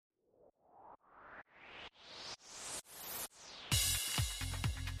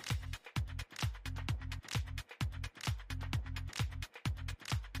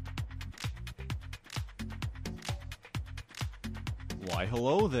Why,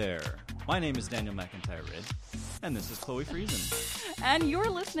 hello there. My name is Daniel McIntyre-Ridd, and this is Chloe Friesen. And you're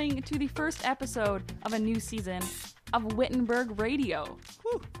listening to the first episode of a new season of Wittenberg Radio.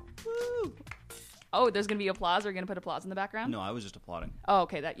 Woo! Woo! Oh, there's going to be applause? Are you going to put applause in the background? No, I was just applauding. Oh,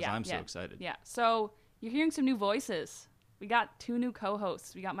 okay. I'm so excited. Yeah. So you're hearing some new voices. We got two new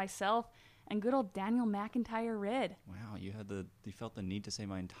co-hosts. We got myself and good old Daniel McIntyre-Ridd. Wow, you felt the need to say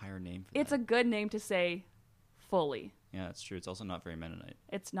my entire name for It's that. a good name to say fully. Yeah, it's true. It's also not very Mennonite.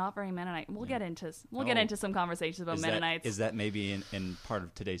 It's not very Mennonite. We'll get into some conversations about Is Mennonites. Is that maybe in part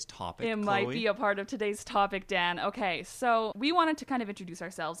of today's topic, It Chloe? might be a part of today's topic, Dan. Okay, so we wanted to kind of introduce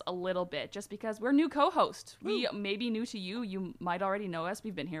ourselves a little bit just because we're new co-hosts. We may be new to you. You might already know us.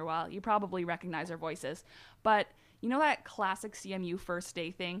 We've been here a while. You probably recognize our voices. But you know that classic CMU first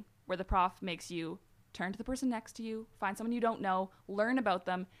day thing where the prof makes you turn to the person next to you, find someone you don't know, learn about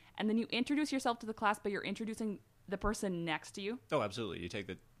them, and then you introduce yourself to the class, but you're introducing the person next to you? Oh, absolutely. You take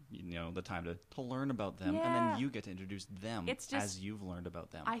the time to learn about them, and then you get to introduce them as you've learned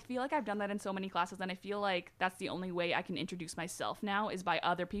about them. I feel like I've done that in so many classes, and I feel like that's the only way I can introduce myself now is by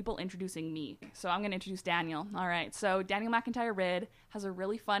other people introducing me. So I'm going to introduce Daniel. All right, so Daniel McIntyre-Ridd has a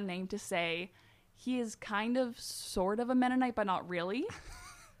really fun name to say. He is kind of, sort of a Mennonite, but not really.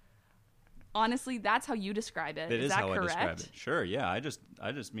 Honestly, that's how you describe it. Is that how correct? I describe it. Sure, yeah. I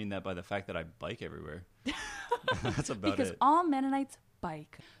just mean that by the fact that I bike everywhere. That's about because it. all Mennonites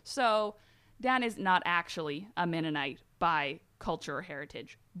bike. So Dan is not actually a Mennonite by culture or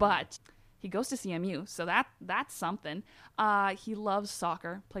heritage, but he goes to CMU, so that's something. He loves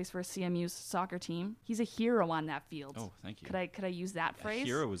soccer, plays for CMU's soccer team. He's a hero on that field. Oh, thank you. Could I use that phrase?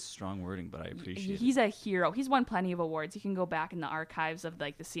 Hero is strong wording, but I appreciate it. He's a hero. He's won plenty of awards. You can go back in the archives of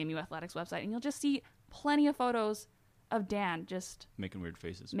like the CMU athletics website, and you'll just see plenty of photos of Dan just making weird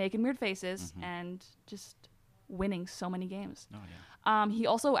faces, and just winning so many games. Oh yeah. He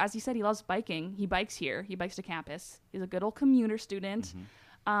also, as you said, he loves biking. He bikes here. He bikes to campus. He's a good old commuter student.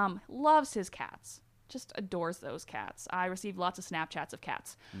 Loves his cats. Just adores those cats. I receive lots of Snapchats of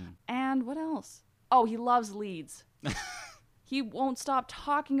cats. And what else? Oh, he loves leads. He won't stop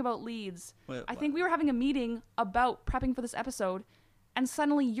talking about leads. I think we were having a meeting about prepping for this episode, and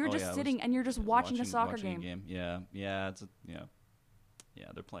suddenly you're just sitting and you're just watching a soccer game. Yeah,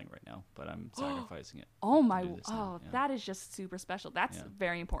 they're playing right now, but I'm sacrificing it. Oh my! That is just super special. That's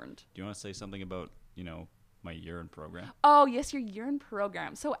very important. Do you want to say something about my urine program? Oh yes, your urine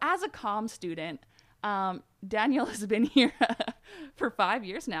program. So as a comm student, Daniel has been here for 5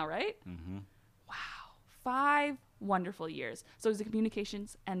 years now, right? Mm-hmm. Wow, 5 wonderful years. So he's a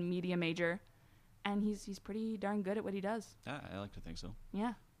communications and media major, and he's pretty darn good at what he does. I like to think so.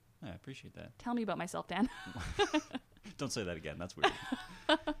 Yeah. I appreciate that. Tell me about myself, Dan. Don't say that again. That's weird.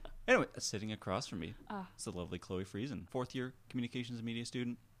 Anyway, sitting across from me is the lovely Chloe Friesen, 4th year communications and media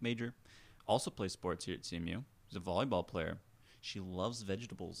student, major. Also plays sports here at CMU. She's a volleyball player. She loves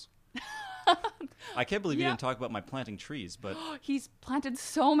vegetables. I can't believe you didn't talk about my planting trees, but... He's planted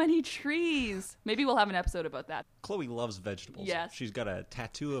so many trees. Maybe we'll have an episode about that. Chloe loves vegetables. Yes. She's got a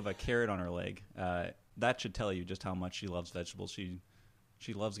tattoo of a carrot on her leg. That should tell you just how much she loves vegetables.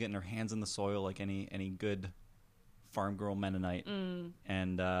 She loves getting her hands in the soil like any good farm girl Mennonite.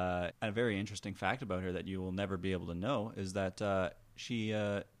 And a very interesting fact about her that you will never be able to know is that she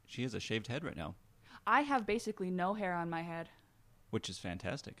has a shaved head right now. I have basically no hair on my head. Which is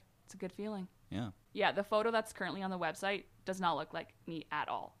fantastic. It's a good feeling. Yeah. Yeah, the photo that's currently on the website does not look like me at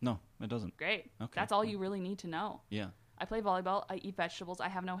all. No, it doesn't. Great. Okay. That's all you really need to know. Yeah. I play volleyball. I eat vegetables. I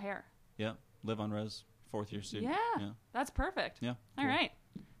have no hair. Yeah. Live on res, 4th year student. Yeah. That's perfect. Yeah. All right.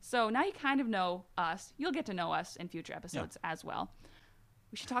 So now you kind of know us. You'll get to know us in future episodes as well.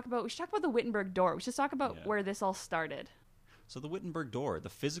 We should talk about the Wittenberg door. We should talk about where this all started. So the Wittenberg door, the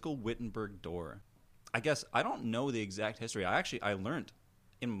physical Wittenberg door. I guess I don't know the exact history. I learned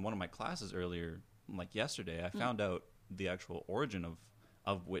in one of my classes earlier, like yesterday, I found out the actual origin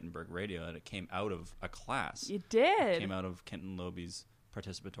of Wittenberg Radio, that it came out of a class. It did. It came out of Kenton Loby's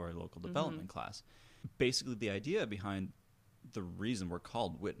participatory local development class. Basically, the idea behind the reason we're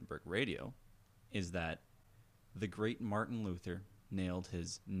called Wittenberg Radio is that the great Martin Luther nailed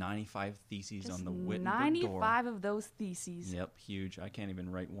his 95 theses on the Wittenberg door. 95 of those theses. Yep, huge. I can't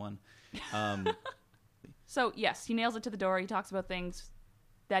even write one. So, yes, he nails it to the door. He talks about things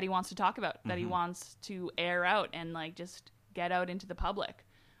that he wants to talk about, that he wants to air out and, like, just get out into the public.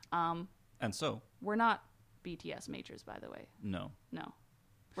 And so... We're not BTS majors, by the way. No.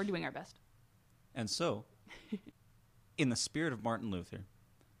 We're doing our best. And so, in the spirit of Martin Luther,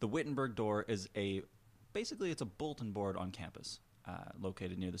 the Wittenberg door is basically it's a bulletin board on campus,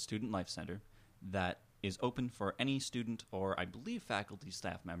 located near the Student Life Center, that is open for any student or, I believe, faculty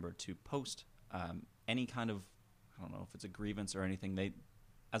staff member to post any kind of, I don't know if it's a grievance or anything.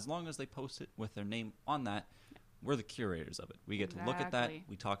 As long as they post it with their name on that, we're the curators of it. We get to look at that.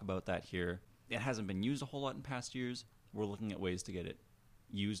 We talk about that here. It hasn't been used a whole lot in past years. We're looking at ways to get it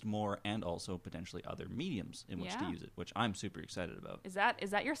used more, and also potentially other mediums in which to use it, which I'm super excited about. Is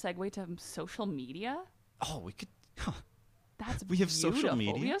that your segue to social media? Oh, we could. That's we have social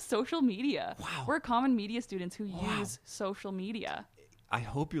media. We have social media. Wow. We're common media students who use social media. I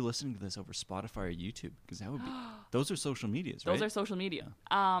hope you're listening to this over Spotify or YouTube, because that would be. Those are social medias, right? Those are social media.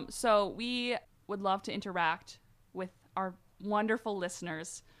 So we would love to interact with our wonderful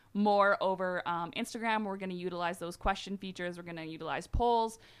listeners more over Instagram. We're going to utilize those question features. We're going to utilize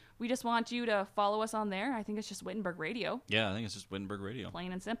polls. We just want you to follow us on there. I think it's just Wittenberg Radio. Yeah, I think it's just Wittenberg Radio.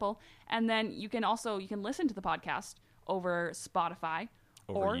 Plain and simple. And then you can listen to the podcast over Spotify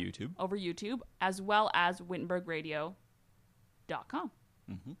or YouTube, as well as WittenbergRadio.com.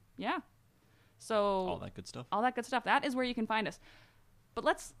 Mm-hmm. Yeah. So all that good stuff. That is where you can find us. But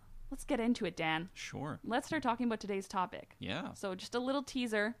let's get into it, Dan. Sure. Let's start talking about today's topic. Yeah. So just a little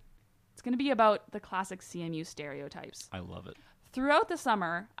teaser. It's going to be about the classic CMU stereotypes. I love it. Throughout the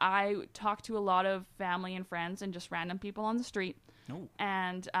summer, I talked to a lot of family and friends and just random people on the street. Oh.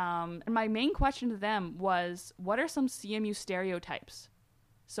 And my main question to them was, what are some CMU stereotypes?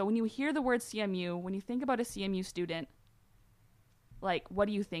 So when you hear the word CMU, when you think about a CMU student, like, what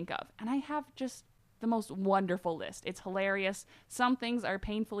do you think of? And I have just the most wonderful list. It's hilarious. Some things are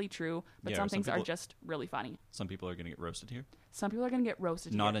painfully true, but some things are just really funny. Some people are going to get roasted here. Some people are going to get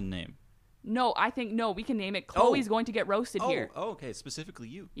roasted Not here. a name. No, we can name it. Chloe's going to get roasted here. Oh, okay. Specifically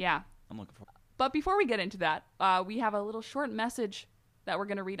you. Yeah. I'm looking for. But before we get into that, we have a little short message that we're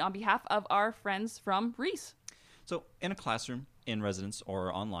going to read on behalf of our friends from REES. So, in a classroom, in residence,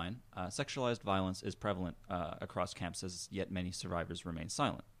 or online, sexualized violence is prevalent across campuses, yet many survivors remain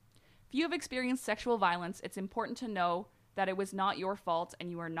silent. If you have experienced sexual violence, it's important to know that it was not your fault and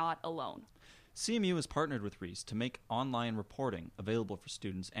you are not alone. CMU has partnered with REES to make online reporting available for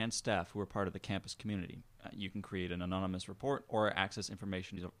students and staff who are part of the campus community. You can create an anonymous report or access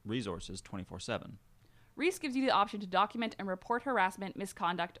information resources 24/7. REES gives you the option to document and report harassment,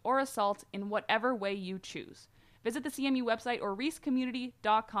 misconduct, or assault in whatever way you choose. Visit the CMU website or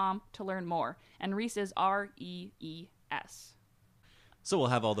reescommunity.com to learn more. And REES is REES. So we'll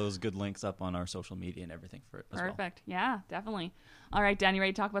have all those good links up on our social media and everything for it as well. Perfect. Yeah, definitely. All right, Dan, you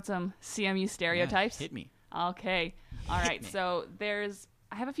ready to talk about some CMU stereotypes? Yeah, hit me. Okay. All right. So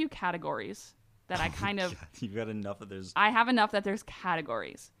I have a few categories that I kind of. You've got enough of those. I have enough that there's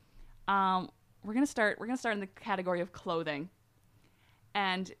categories. We're gonna start in the category of clothing,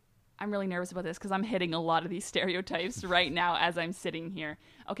 and I'm really nervous about this because I'm hitting a lot of these stereotypes right now as I'm sitting here.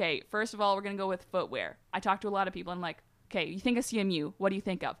 Okay, first of all, we're gonna go with footwear. I talk to a lot of people. And I'm like, okay, you think of CMU, what do you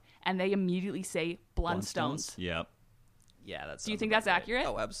think of? And they immediately say Blundstones. Yep. Yeah, that's. Do you think that's accurate?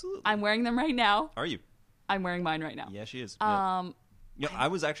 Oh, absolutely. I'm wearing them right now. Are you? I'm wearing mine right now. Yeah, she is. Yeah, I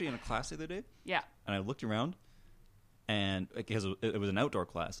was actually in a class the other day. Yeah. And I looked around, and because it was an outdoor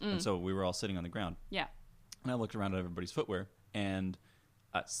class, and so we were all sitting on the ground. Yeah. And I looked around at everybody's footwear, and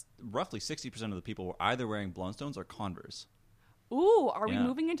roughly 60% of the people were either wearing Blundstones or Converse. Ooh, are we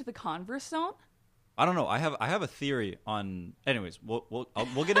moving into the Converse zone? I don't know. I have a theory on. Anyways, we'll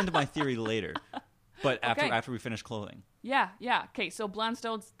get into my theory later. But after we finish clothing. Yeah. Okay, so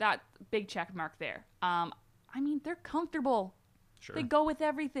Blundstones, that big check mark there. I mean, they're comfortable. Sure. They go with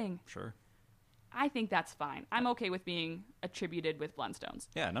everything. Sure. I think that's fine. I'm okay with being attributed with Blundstones.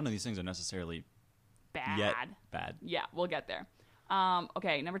 Yeah, none of these things are necessarily bad. Bad. Yeah, we'll get there.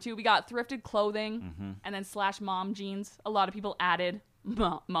 Okay, number 2, we got thrifted clothing and then / mom jeans. A lot of people added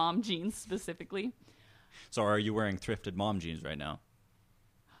mom jeans specifically. So are you wearing thrifted mom jeans right now?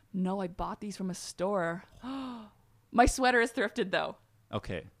 No, I bought these from a store. My sweater is thrifted, though.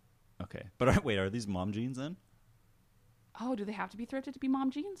 Okay. But wait, are these mom jeans then? Oh, do they have to be thrifted to be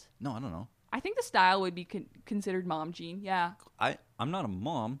mom jeans? No, I don't know. I think the style would be considered mom jean, yeah. I'm not a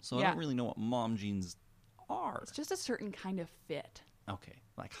mom, so I don't really know what mom jeans are. It's just a certain kind of fit. Okay,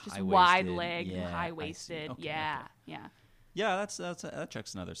 like just high-waisted. Wide leg, high-waisted, okay, yeah. Yeah, that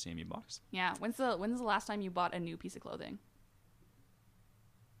checks another CMU box. Yeah, when's the last time you bought a new piece of clothing?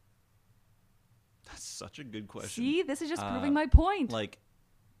 That's such a good question. See, this is just proving my point.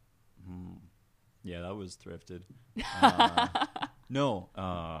 Yeah, that was thrifted. No,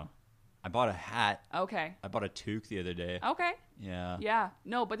 I bought a hat. Okay. I bought a toque the other day. Okay. Yeah. Yeah.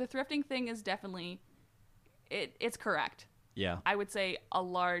 No, but the thrifting thing is definitely, it's correct. Yeah. I would say a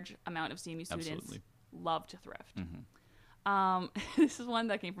large amount of CMU students Absolutely. love to thrift. This is one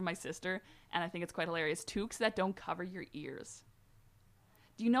that came from my sister, and I think it's quite hilarious. Toques that don't cover your ears.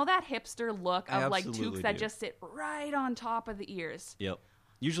 Do you know that hipster look of like toques that just sit right on top of the ears? Yep.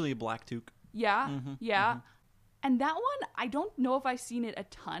 Usually a black toque. Yeah, yeah. And that one, I don't know if I've seen it a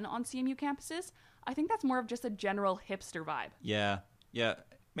ton on CMU campuses. I think that's more of just a general hipster vibe. Yeah.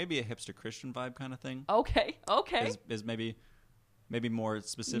 Maybe a hipster Christian vibe kind of thing. Okay. Is maybe more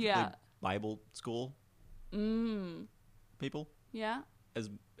specifically Bible school people. Yeah.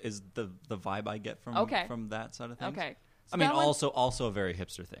 Is the vibe I get from that side of things. Okay. So I mean, also a very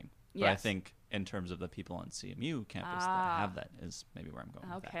hipster thing. But yes. I think in terms of the people on CMU campus that have that is maybe where I'm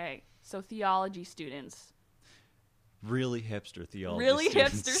going with that. Okay. So theology students. Really hipster theology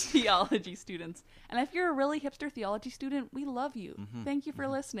Hipster theology students. And if you're a really hipster theology student, we love you. Thank you for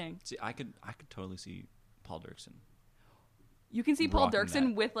listening. See, I could totally see Paul Dirksen. You can see Paul Dirksen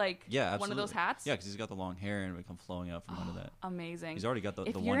that. with like one of those hats? Yeah, because he's got the long hair and it come flowing out from under that. Amazing. He's already got the one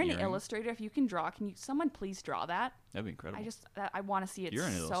If you're an earring. illustrator, if you can draw, someone please draw that? That'd be incredible. I want to see it You're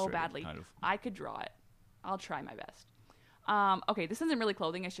an so illustrator, badly. kind of. I could draw it. I'll try my best. Okay, this isn't really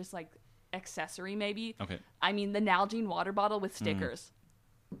clothing. It's just like accessory maybe. Okay. I mean, the Nalgene water bottle with stickers.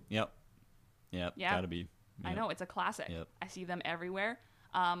 Yep. Yeah. Gotta be. Yep. I know, it's a classic. Yep. I see them everywhere.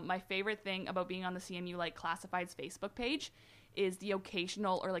 My favorite thing about being on the CMU like classifieds Facebook page is the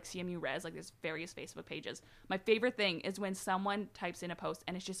occasional, or like CMU Res, like there's various Facebook pages. My favorite thing is when someone types in a post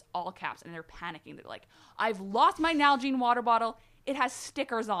and it's just all caps and they're panicking. They're like, I've lost my Nalgene water bottle. It has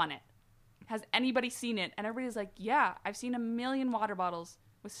stickers on it. Has anybody seen it? And everybody's like, yeah, I've seen 1 million water bottles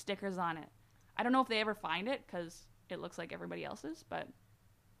with stickers on it. I don't know if they ever find it because it looks like everybody else's, but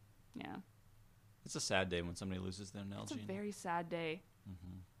yeah. It's a sad day when somebody loses their Nalgene. It's a very sad day.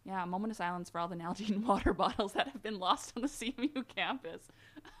 Yeah, a moment of silence for all the Nalgene water bottles that have been lost on the CMU campus.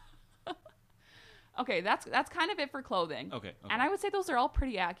 Okay, that's kind of it for clothing. Okay. And I would say those are all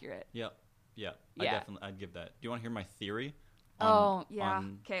pretty accurate. Yeah. I'd give that. Do you want to hear my theory? Okay,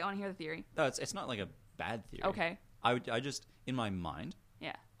 I want to hear the theory. No, it's not like a bad theory. Okay. I just, in my mind,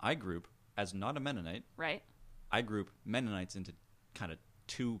 yeah, I group, as not a Mennonite, right? I group Mennonites into kind of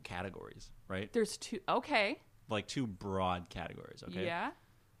 2 categories, right? There's 2, okay. Like 2 broad categories, okay? Yeah.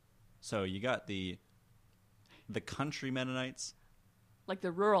 So you got the country Mennonites. Like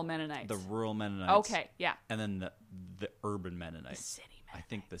the rural Mennonites. The rural Mennonites. Okay, yeah. And then the urban Mennonites. The city Mennonites. I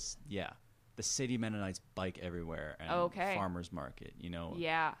think the city Mennonites bike everywhere and farmers market,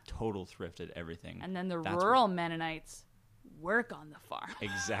 Yeah. total thrifted everything. And then the rural Mennonites work on the farm.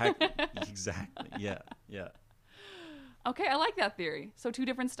 Exactly. Yeah. Okay, I like that theory. So 2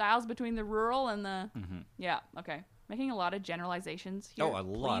 different styles between the rural and the... Yeah, okay. Making a lot of generalizations here. Oh, a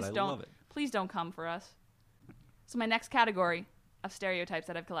lot. I love it. Please don't come for us. So my next category of stereotypes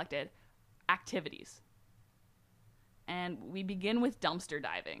that I've collected, activities. And we begin with dumpster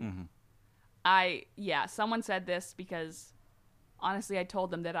diving. Someone said this because, honestly, I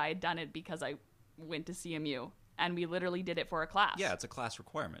told them that I had done it because I went to CMU. And we literally did it for a class. Yeah, it's a class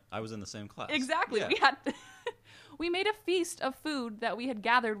requirement. I was in the same class. Exactly. Yeah. We made a feast of food that we had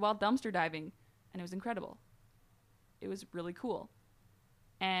gathered while dumpster diving, and it was incredible. It was really cool.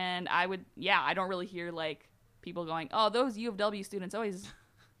 And I don't really hear like people going, "Oh, those U of W students always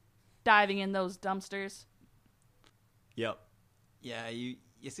diving in those dumpsters." Yep. Yeah, you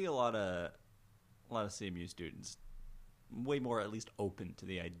see a lot of CMU students way more at least open to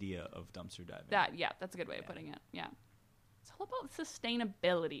the idea of dumpster diving. That's a good way of putting it. Yeah. It's all about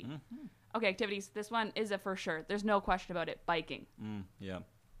sustainability. Okay, activities. This one is a for sure. There's no question about it. Biking. Yeah.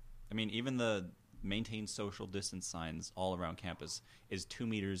 I mean, even the maintain social distance signs all around campus is 2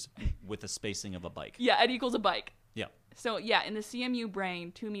 meters with the spacing of a bike. Yeah, it equals a bike. Yeah. So, yeah, in the CMU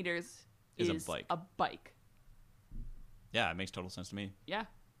brain, 2 meters is a bike. Yeah, it makes total sense to me. Yeah.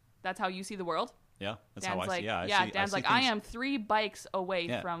 That's how you see the world? Yeah, that's Dan's how I see it. Yeah, Dan's like, I am 3 bikes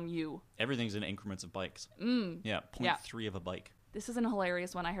away from you. Everything's in increments of bikes. Yeah, 0.3 of a bike. This is a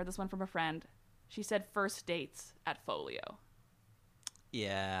hilarious one. I heard this one from a friend. She said first dates at Folio.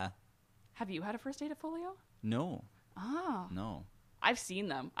 Yeah. Have you had a first date at Folio? No. Oh. No. I've seen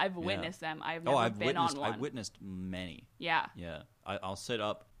them. I've witnessed them. I've never been on one. I've witnessed many. Yeah. Yeah. I'll sit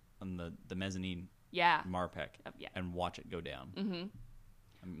up on the mezzanine Marpec and watch it go down.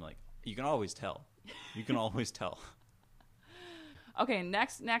 I'm like, you can always tell. You can always tell. Okay,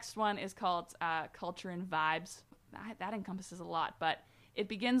 next one is called Culture and Vibes. That encompasses a lot, but it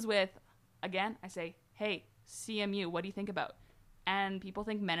begins with, again, I say, hey, CMU, what do you think about? And people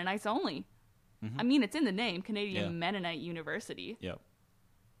think Mennonites only. I mean, it's in the name, Canadian Mennonite University. Yep.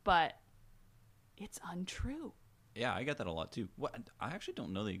 But it's untrue. Yeah, I get that a lot too. I actually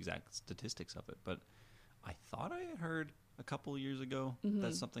don't know the exact statistics of it, but I thought I had heard a couple years ago.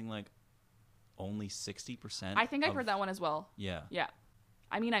 That's something like only 60%. I think I've heard that one as well. Yeah. Yeah.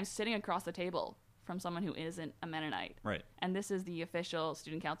 I mean, I'm sitting across the table from someone who isn't a Mennonite. Right. And this is the official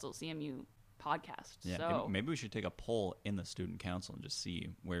Student Council CMU podcast. Yeah. So Maybe we should take a poll in the student council and just see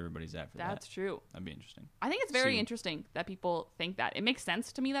where everybody's at for that. that's true. That'd be interesting. I think it's very interesting that people think that. It makes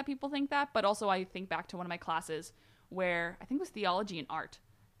sense to me that people think that, but also I think back to one of my classes where I think it was theology and art,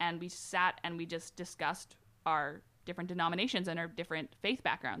 and we sat and we just discussed our different denominations and our different faith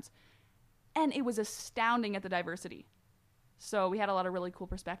backgrounds. And it was astounding at the diversity. So we had a lot of really cool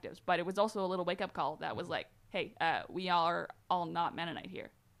perspectives, but it was also a little wake-up call that was like, hey, we are all not Mennonite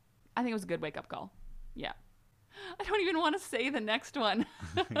here. I think it was a good wake-up call. Yeah. I don't even want to say the next one.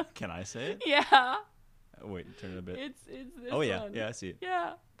 Can I say it? Yeah. Wait, turn it a bit. It's this Oh, yeah. one. Yeah, I see it.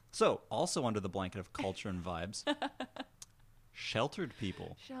 Yeah. So, also under the blanket of culture and vibes, sheltered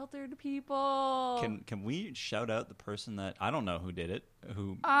people. Sheltered people. Can we shout out the person that, I don't know who did it,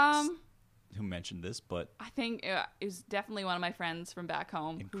 who mentioned this, but I think it was definitely one of my friends from back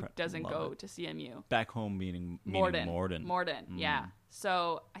home who doesn't go to CMU. Back home meaning Morden. Morden. Yeah.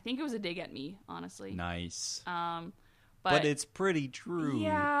 So I think it was a dig at me, honestly. Nice. But it's pretty true.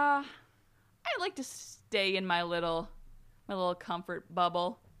 Yeah. I like to stay in my little comfort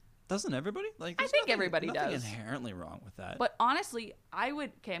bubble. Doesn't everybody? Like, I think everybody nothing does. Inherently wrong with that. But honestly, I'm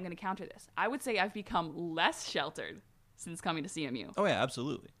going to counter this. I would say I've become less sheltered since coming to CMU. Oh yeah,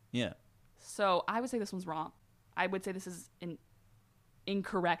 absolutely. Yeah. So I would say this one's wrong. I would say this is an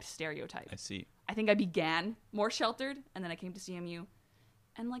incorrect stereotype. I see. I think I began more sheltered, and then I came to CMU,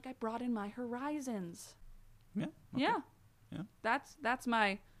 and like I brought in my horizons. Yeah. Okay. Yeah. That's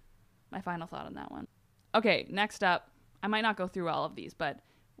my final thought on that one. Okay, next up, I might not go through all of these, but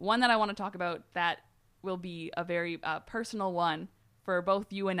one that I want to talk about that will be a very personal one for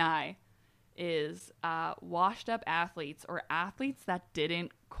both you and I is washed up athletes or athletes that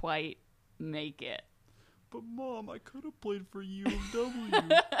didn't quite make it. But Mom, I could have played for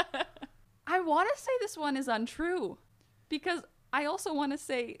UW. I want to say this one is untrue because I also want to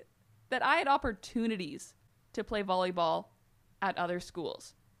say that I had opportunities to play volleyball at other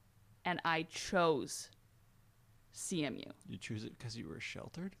schools, and I chose CMU. You choose it because you were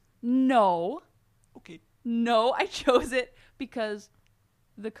sheltered? No. Okay. No, I chose it because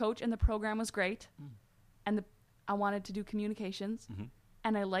the coach and the program was great, and I wanted to do communications,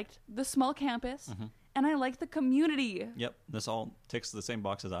 and I liked the small campus, and I liked the community. Yep, this all ticks the same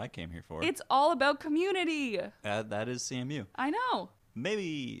boxes I came here for. It's all about community. That is CMU. I know.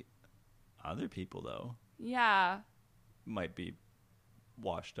 Maybe other people, though, Yeah. might be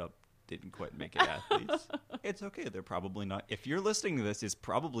washed up, didn't quite make it athletes. It's okay. They're probably not. If you're listening to this, it's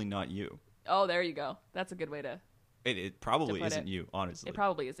probably not you. Oh, there you go. That's a good way to... It probably isn't you, honestly. It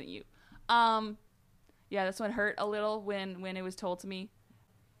probably isn't you. Yeah, this one hurt a little when it was told to me.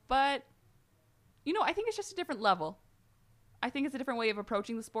 But, I think it's just a different level. I think it's a different way of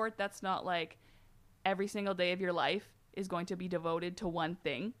approaching the sport. That's not like every single day of your life is going to be devoted to one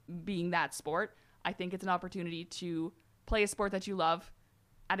thing, being that sport. I think it's an opportunity to play a sport that you love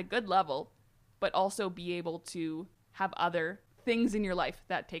at a good level, but also be able to have other things in your life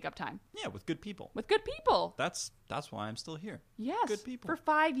that take up time. Yeah, with good people. With good people. That's why I'm still here. Yes. Good people. For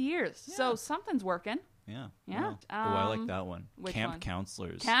 5 years. Yeah. So something's working. Yeah. Yeah. I like that one. Which Camp one?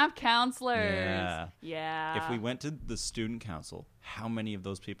 counselors. Camp counselors. Yeah. Yeah. If we went to the student council, how many of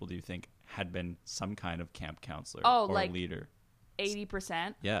those people do you think had been some kind of camp counselor or like leader?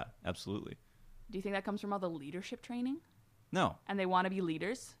 80%. Yeah, absolutely. Do you think that comes from all the leadership training? No. And they want to be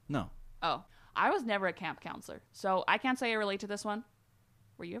leaders? No. Oh. I was never a camp counselor, so I can't say I relate to this one.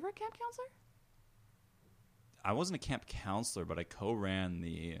 Were you ever a camp counselor? I wasn't a camp counselor, but I co-ran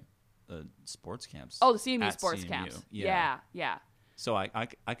the sports camps. Oh, the CMU at sports CMU. camps. Yeah. Yeah. So I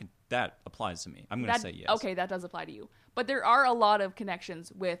could, that applies to me. I'm going to say yes. Okay, that does apply to you. But there are a lot of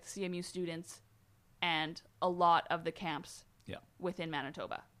connections with CMU students and a lot of the camps within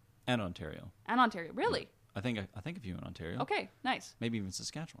Manitoba. And Ontario. Really? I think of you in Ontario. Okay, nice. Maybe even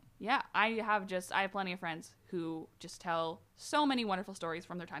Saskatchewan. Yeah, I have plenty of friends who just tell so many wonderful stories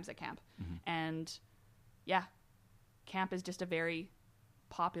from their times at camp. And yeah, camp is just a very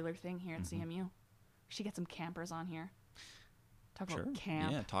popular thing here at CMU. We should get some campers on here. Talk about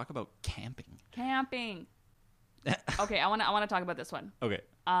camp. Yeah, talk about camping. Camping. Okay, I want to talk about this one. Okay.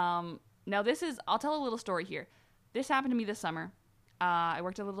 Now I'll tell a little story here. This happened to me this summer. I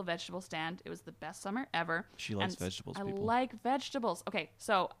worked at a little vegetable stand. It was the best summer ever. She likes vegetables, I people. like vegetables. Okay,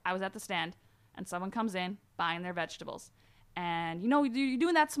 so I was at the stand, and someone comes in buying their vegetables. And, you're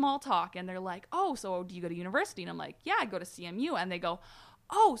doing that small talk, and they're like, oh, so do you go to university? And I'm like, yeah, I go to CMU. And they go,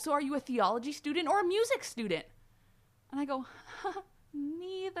 oh, so are you a theology student or a music student? And I go,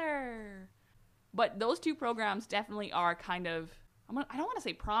 neither. But those two programs definitely are kind of, I don't want to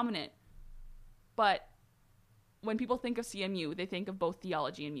say prominent, but when people think of CMU, they think of both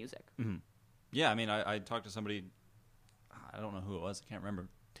theology and music. Mm-hmm. Yeah, I mean, I talked to somebody, I don't know who it was, I can't remember,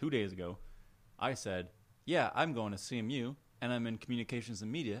 2 days ago. I said, yeah, I'm going to CMU, and I'm in communications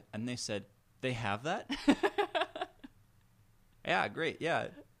and media, and they said, they have that? Yeah, great, yeah.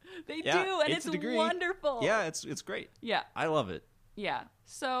 They do, and it's a degree. Wonderful. Yeah, it's great. Yeah. I love it. Yeah.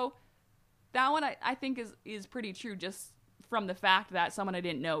 So that one I think is pretty true, just from the fact that someone I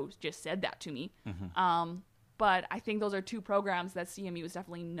didn't know just said that to me. Mm-hmm. But I think those are two programs that CMU is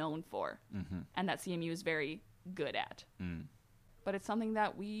definitely known for, mm-hmm. and that CMU is very good at. Mm. But it's something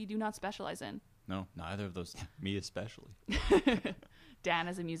that we do not specialize in. No, neither of those. Me especially. Dan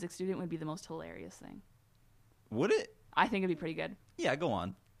as a music student would be the most hilarious thing. Would it? I think it'd be pretty good. Yeah, go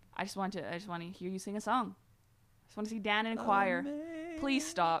on. I just want to hear you sing a song. I just want to see Dan in a choir. Please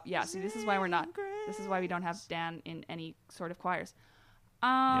stop. Yeah, see, this is why we don't have Dan in any sort of choirs.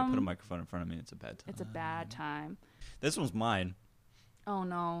 Yeah, put a microphone in front of me. It's a bad time. It's a bad time. This one's mine. Oh,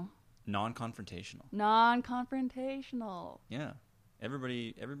 no. Non-confrontational. Non-confrontational. Yeah.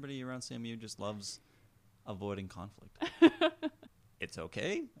 Everybody around CMU just loves avoiding conflict. It's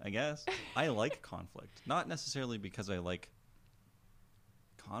okay, I guess. I like conflict. Not necessarily because I like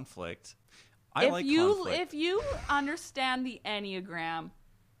conflict. Conflict. If you understand the Enneagram,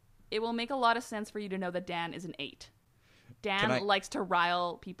 it will make a lot of sense for you to know that Dan is an 8. Dan likes to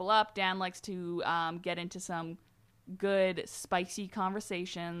rile people up. Dan likes to get into some good, spicy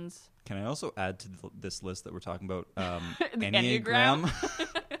conversations. Can I also add to this list that we're talking about the Enneagram?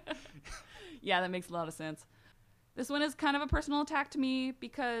 Yeah, that makes a lot of sense. This one is kind of a personal attack to me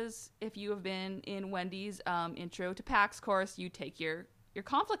because if you have been in Wendy's Intro to PAX course, you take your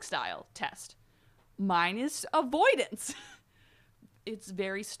conflict style test. Mine is avoidance. It's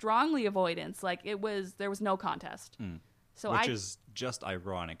very strongly avoidance. Like there was no contest. So Which is just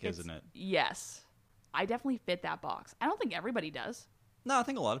ironic, isn't it? Yes. I definitely fit that box. I don't think everybody does. No, I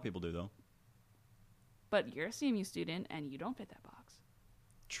think a lot of people do, though. But you're a CMU student, and you don't fit that box.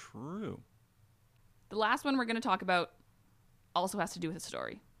 True. The last one we're going to talk about also has to do with a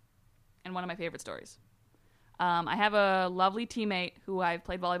story. And one of my favorite stories. I have a lovely teammate who I've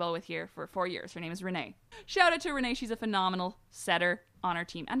played volleyball with here for 4 years. Her name is Renee. Shout out to Renee. She's a phenomenal setter on our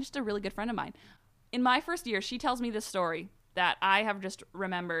team and just a really good friend of mine. In my first year, she tells me this story that I have just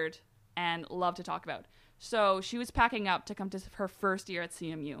remembered and love to talk about. So she was packing up to come to her first year at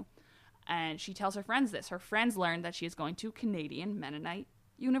CMU. And she tells her friends this. Her friends learned that she is going to Canadian Mennonite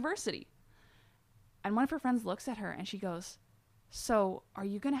University. And one of her friends looks at her and she goes, so are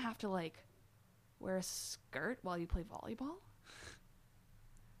you going to have to wear a skirt while you play volleyball?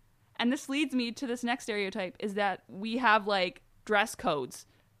 And this leads me to this next stereotype is that we have dress codes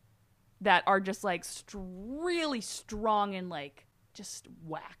that are just really strong and just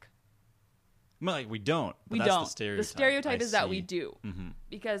whack. We don't. But We that's don't. The stereotype. The stereotype is that we do. Mm-hmm.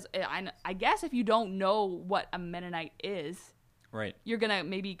 Because I guess if you don't know what a Mennonite is, right, you're going to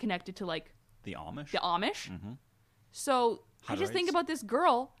maybe connect it to the Amish. The Amish. Mm-hmm. So I just Hutterites. think about this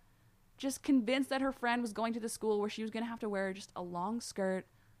girl just convinced that her friend was going to the school where she was going to have to wear just a long skirt,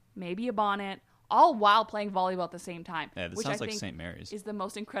 maybe a bonnet, all while playing volleyball at the same time. Yeah, this which sounds I like think St. Mary's. is the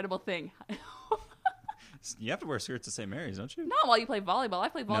most incredible thing. You have to wear skirts at St. Mary's, don't you? Not while you play volleyball. I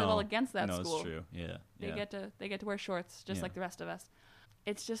played volleyball No. against that No, school. it's true. Yeah. They get to wear shorts just Yeah. like the rest of us.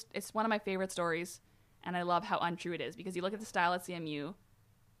 It's one of my favorite stories, and I love how untrue it is because you look at the style at CMU,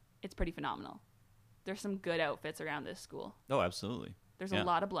 it's pretty phenomenal. There's some good outfits around this school. Oh, absolutely. There's Yeah. a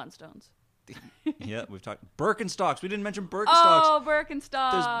lot of Blundstones. Yeah, we've talked Birkenstocks. We didn't mention Birkenstocks. Oh,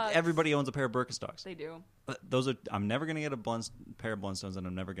 Birkenstocks! Everybody owns a pair of Birkenstocks. They do. Those are. I'm never gonna get a pair of Blundstones, and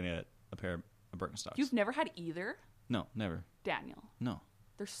I'm never gonna get a pair of Birkenstocks. You've never had either? No, never. Daniel. No,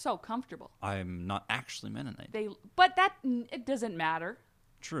 They're so comfortable. I'm not actually Mennonite. But it doesn't matter.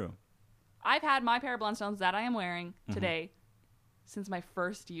 True. I've had my pair of Blundstones that I am wearing today since my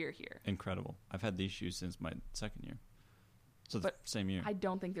first year here. Incredible. I've had these shoes since my second year. So the But same year. I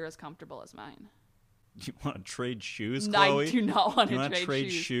don't think they're as comfortable as mine. You want to trade shoes, I Chloe? do not want You to want to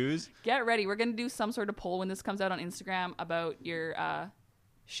trade shoes? Get ready. We're going to do some sort of poll when this comes out on Instagram about your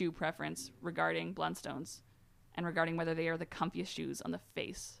shoe preference regarding Blundstones and regarding whether they are the comfiest shoes on the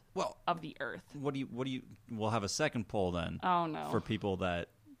face of the earth. What do you? We'll have a second poll then. Oh, no. For people that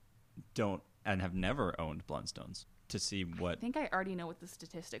don't and have never owned Blundstones to see what. I think I already know what the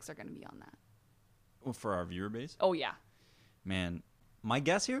statistics are going to be on that. Well, for our viewer base. Oh, yeah. Man, my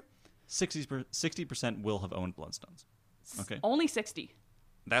guess here, 60% will have owned Blundstones. Okay. Only 60.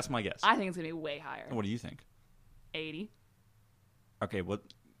 That's my guess. I think it's going to be way higher. What do you think? 80. Okay, what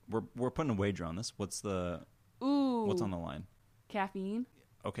we're putting a wager on this. What's on the line? Caffeine.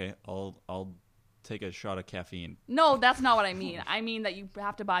 Okay, I'll take a shot of caffeine. No, that's not what I mean. I mean that you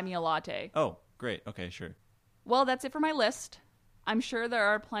have to buy me a latte. Oh, great. Okay, sure. Well, that's it for my list. I'm sure there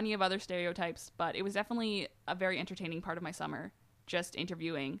are plenty of other stereotypes, but it was definitely a very entertaining part of my summer, just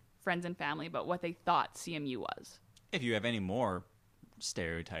interviewing friends and family about what they thought CMU was. If you have any more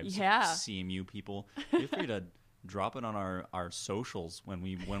stereotypes, CMU people, feel free to drop it on our socials when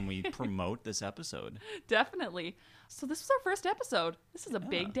we promote this episode. Definitely. So this was our first episode. This is a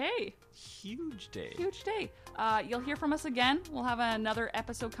big day. Huge day. Huge day. You'll hear from us again. We'll have another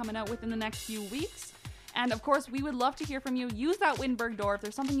episode coming out within the next few weeks. And of course, we would love to hear from you. Use that Wittenberg door. If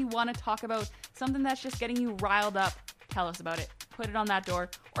there's something you want to talk about, something that's just getting you riled up, tell us about it. Put it on that door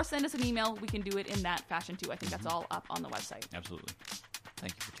or send us an email. We can do it in that fashion too. I think that's all up on the website. Absolutely.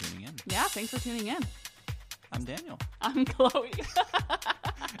 Thank you for tuning in. Yeah, thanks for tuning in. I'm Daniel. I'm Chloe.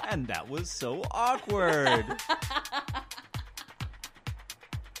 And that was so awkward.